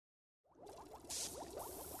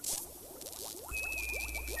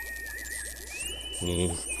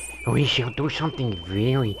Yes, we shall do something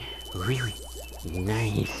very, really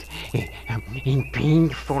nice. And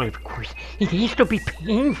painful, of course. It has to be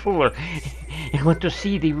painful. I want to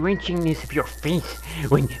see the wrenchingness of your face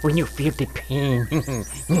when you feel the pain.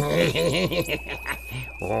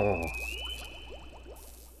 Oh.